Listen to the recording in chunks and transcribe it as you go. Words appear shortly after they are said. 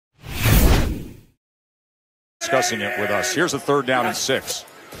Discussing it with us. Here's a 3rd down and 6.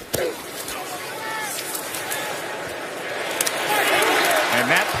 And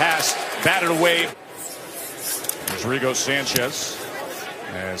that pass batted away. There's Rigo Sanchez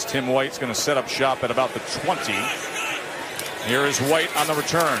as Tim White's going to set up shop at about the 20. Here is White on the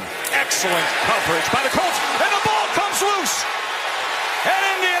return. Excellent coverage by the Colts, and the ball comes loose. And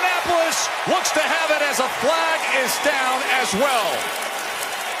Indianapolis looks to have it as a flag is down as well.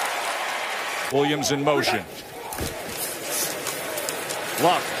 Williams in motion.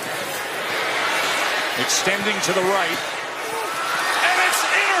 Luck extending to the right, and it's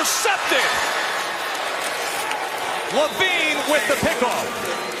intercepted. Levine with the pickoff,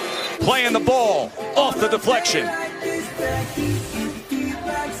 playing the ball off the deflection.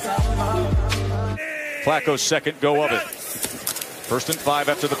 Flacco's second go of it. 1st and 5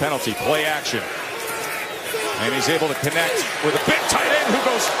 after the penalty. Play action. And he's able to connect with a big tight end who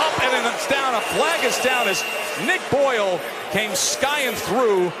goes up and then it's down. A flag is down as Nick Boyle came skying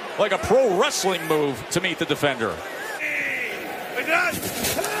through like a pro wrestling move to meet the defender.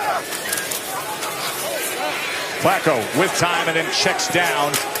 Flacco with time and then checks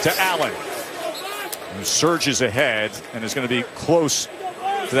down to Allen, who surges ahead and is going to be close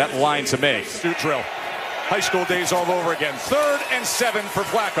to that line to make. Drill. High school days all over again. 3rd and 7 for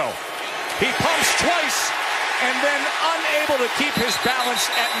Flacco. He pumps twice and then unable to keep his balance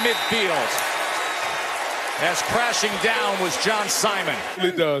at midfield. As crashing down was John Simon. It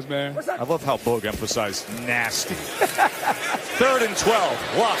really does, man. I love how Bogue emphasized nasty. 3rd and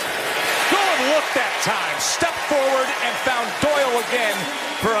 12. Luck. Good look that time. Stepped forward and found Doyle again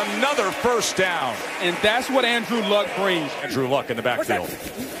for another 1st down. And that's what Andrew Luck brings. Andrew Luck in the backfield.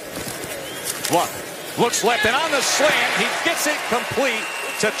 Luck looks left and on the slant. He gets it complete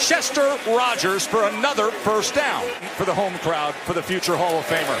to Chester Rogers for another 1st down. For the home crowd, for the future Hall of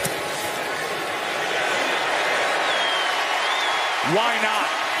Famer. Why not?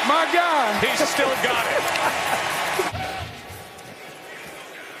 My God. He's still got it.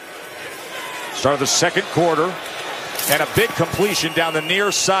 Start of the 2nd quarter. And a big completion down the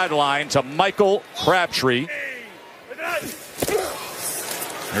near sideline to Michael Crabtree.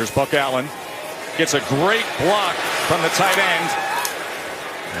 Here's Buck Allen. Gets a great block from the tight end.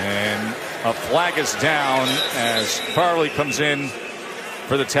 And a flag is down as Farley comes in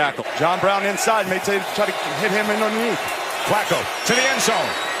for the tackle. John Brown inside. May try to hit him in underneath. Flacco to the end zone.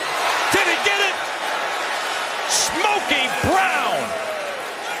 Did he get it? Smokey Brown.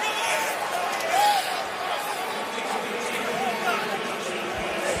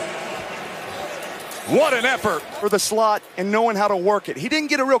 What an effort. For the slot and knowing how to work it. He didn't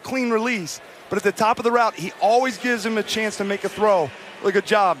get a real clean release, but at the top of the route, he always gives him a chance to make a throw. Really good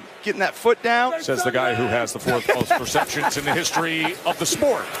job getting that foot down. Says the guy who has the 4th most receptions in the history of the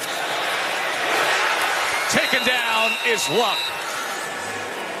sport. Taken down is Luck.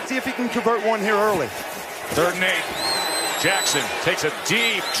 See if he can convert one here early. 3rd and 8. Jackson takes a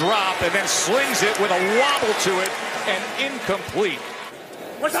deep drop and then slings it with a wobble to it and incomplete.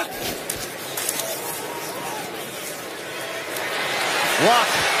 What's up?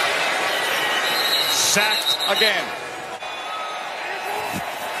 Luck. Sacked again.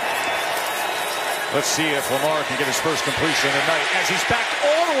 Let's see if Lamar can get his first completion of the night as he's backed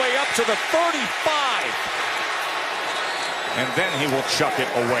all the way up to the 35. And then he will chuck it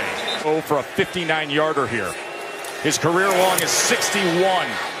away. Oh, for a 59-yarder here. His career long is 61.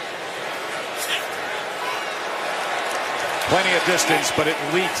 Plenty of distance, but it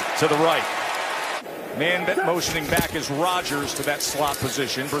leaked to the right. Man motioning back is Rogers to that slot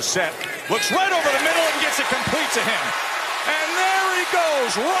position. Brissett looks right over the middle and gets it complete to him. And there he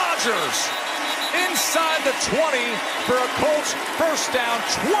goes, Rogers. Inside the 20 for a Colts 1st down,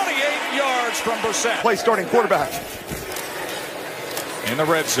 28 yards from Brissett. Play starting quarterback. In the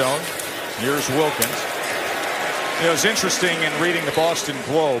red zone, here's Wilkins. It was interesting in reading the Boston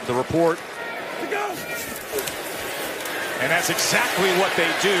Globe, the report. And that's exactly what they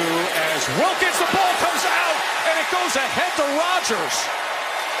do as Wilkins, the ball comes out, and it goes ahead to Rogers.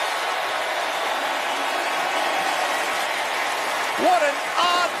 What an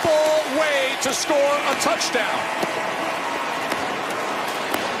oddball way to score a touchdown.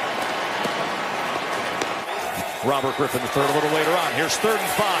 Robert Griffin III a little later on. Here's 3rd and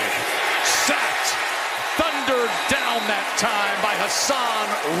 5. Sacked. Thundered down that time by Hassan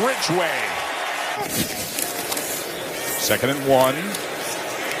Ridgeway. 2nd and 1.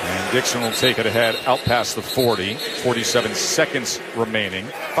 And Dixon will take it ahead out past the 40. 47 seconds remaining.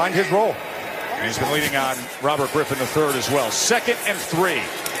 Find his role. And he's been leading on Robert Griffin III as well. 2nd and 3.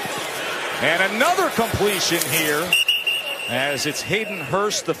 And another completion here As it's Hayden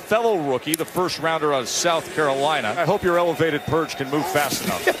Hurst, the fellow rookie, the first rounder out of South Carolina. I hope your elevated perch can move fast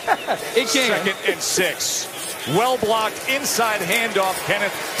enough. It can. 2nd and 6. Well blocked inside handoff.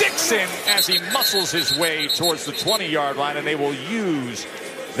 Kenneth Dixon as he muscles his way towards the 20-yard line, and they will use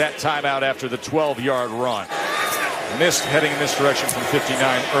that timeout after the 12-yard run. Missed heading in this direction from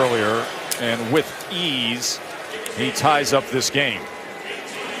 59 earlier, and with ease, he ties up this game.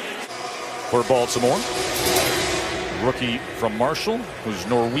 For Baltimore, rookie from Marshall, who's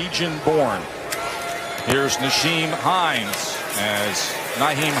Norwegian-born. Here's Nyheim Hines as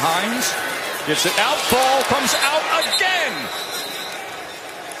Nyheim Hines gets it out. Ball comes out again.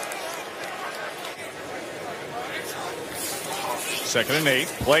 Second and 8,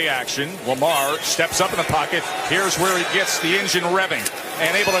 play action. Lamar steps up in the pocket. Here's where he gets the engine revving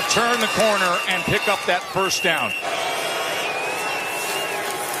and able to turn the corner and pick up that first down.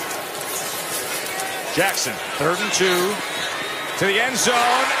 Jackson, 3rd and 2 to the end zone,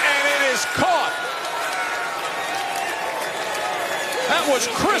 and it is caught. That was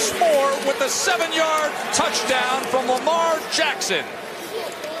Chris Moore with the 7-yard touchdown from Lamar Jackson.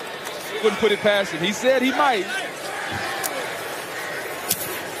 Wouldn't put it past him. He said he might.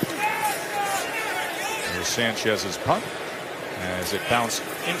 There's Sanchez's punt as it bounced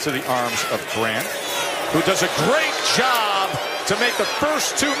into the arms of Grant, who does a great job to make the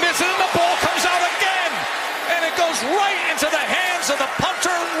first 2 miss, and the ball comes out again. And it goes right into the hands of the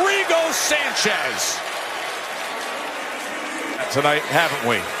punter, Rigo Sanchez. Tonight, haven't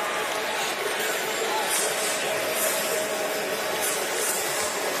we?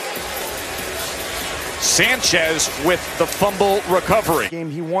 Sanchez with the fumble recovery.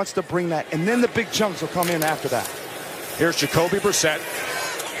 He wants to bring that, and then the big chunks will come in after that. Here's Jacoby Brissett.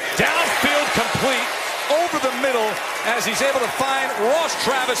 Downfield complete over the middle as he's able to find Ross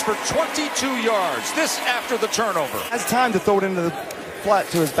Travis for 22 yards. This after the turnover. Has time to throw it into the flat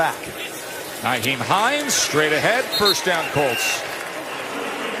to his back. Nyheim Hines straight ahead. First down, Colts.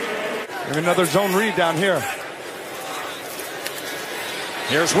 And another zone read down here.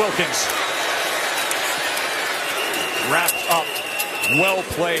 Here's Wilkins. Wrapped up. Well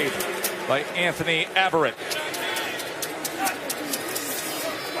played by Anthony Averett.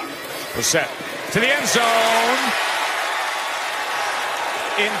 Brissett to the end zone.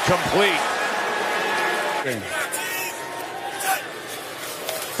 Incomplete.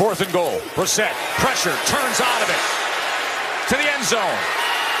 4th and goal. Brissett, pressure, turns out of it. To the end zone.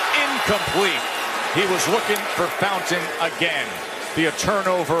 Incomplete. He was looking for Fountain again. Be a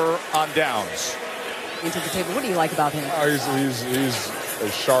turnover on downs. Into the table. What do you like about him? He's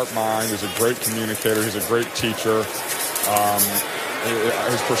a sharp mind. He's a great communicator. He's a great teacher.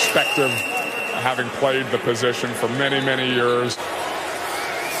 His perspective, having played the position for many, many years.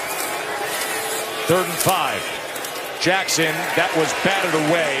 3rd and 5. Jackson, that was batted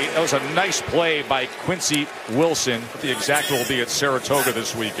away. That was a nice play by Quincy Wilson. The exacta will be at Saratoga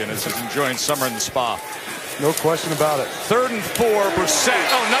this weekend as he's enjoying summer in the spa. No question about it. 3rd and 4, Brissett.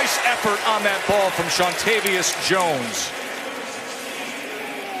 Oh, nice effort on that ball from Shontavious Jones.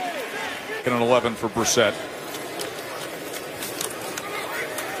 2nd and 11 for Brissett.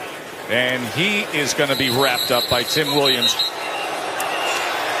 And he is going to be wrapped up by Tim Williams.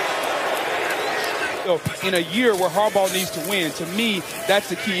 In a year where Harbaugh needs to win, to me, that's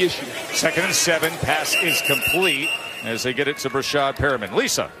the key issue. 2nd and 7, pass is complete as they get it to Brashad Perriman.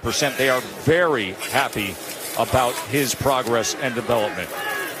 Lisa, percent, they are very happy about his progress and development.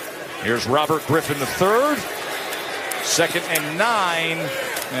 Here's Robert Griffin III. 2nd and 9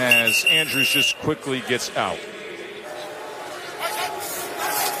 as Andrews just quickly gets out.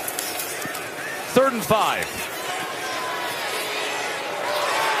 3rd and 5.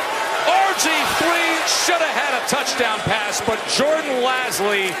 RG3 should have had a touchdown pass, but Jordan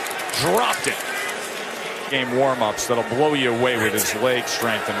Lasley dropped it. Game warm-ups that'll blow you away with his leg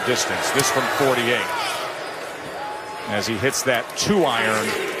strength and distance. This from 48. As he hits that 2-iron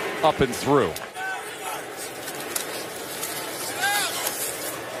up and through.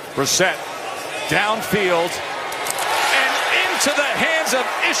 Brissett downfield and into the hands of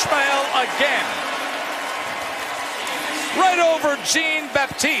Ishmael again. Right over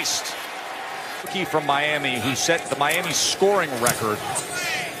Jean-Baptiste. Rookie from Miami who set the Miami scoring record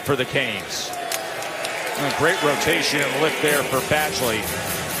for the Canes. And a great rotation and lift there for Badgley.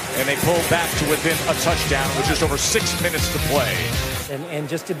 And they pulled back to within a touchdown with just over 6 minutes to play. And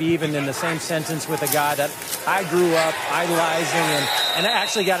just to be even in the same sentence with a guy that I grew up idolizing and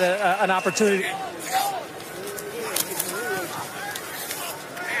actually got an opportunity.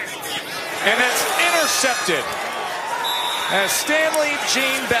 And that's intercepted. As Stanley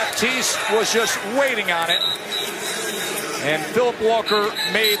Jean-Baptiste was just waiting on it. And Philip Walker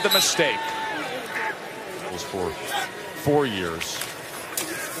made the mistake. It was for 4 years.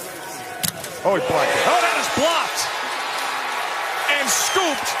 Oh, he blocked it. Oh, that is blocked. And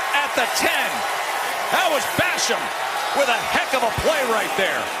scooped at the 10. That was Basham with a heck of a play right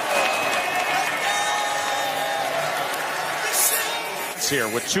there. It's here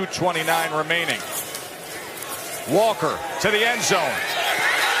with 2:29 remaining. Walker to the end zone.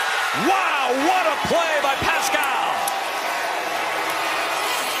 Wow, what a play by Pascal.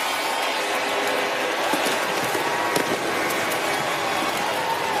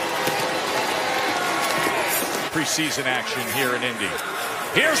 Preseason action here in Indy.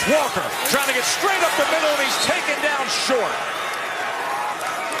 Here's Walker trying to get straight up the middle, and he's taken down short.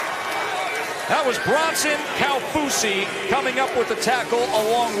 That was Bronson Kaufusi coming up with the tackle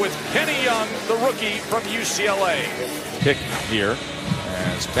along with Kenny Young, the rookie from UCLA. Pick here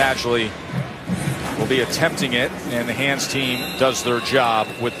as Badgley will be attempting it, and the hands team does their job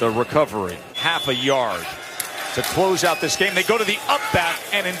with the recovery. Half a yard to close out this game. They go to the up back,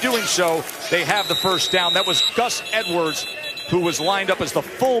 and in doing so, they have the first down. That was Gus Edwards, who was lined up as the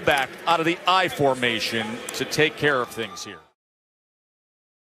fullback out of the I formation to take care of things here.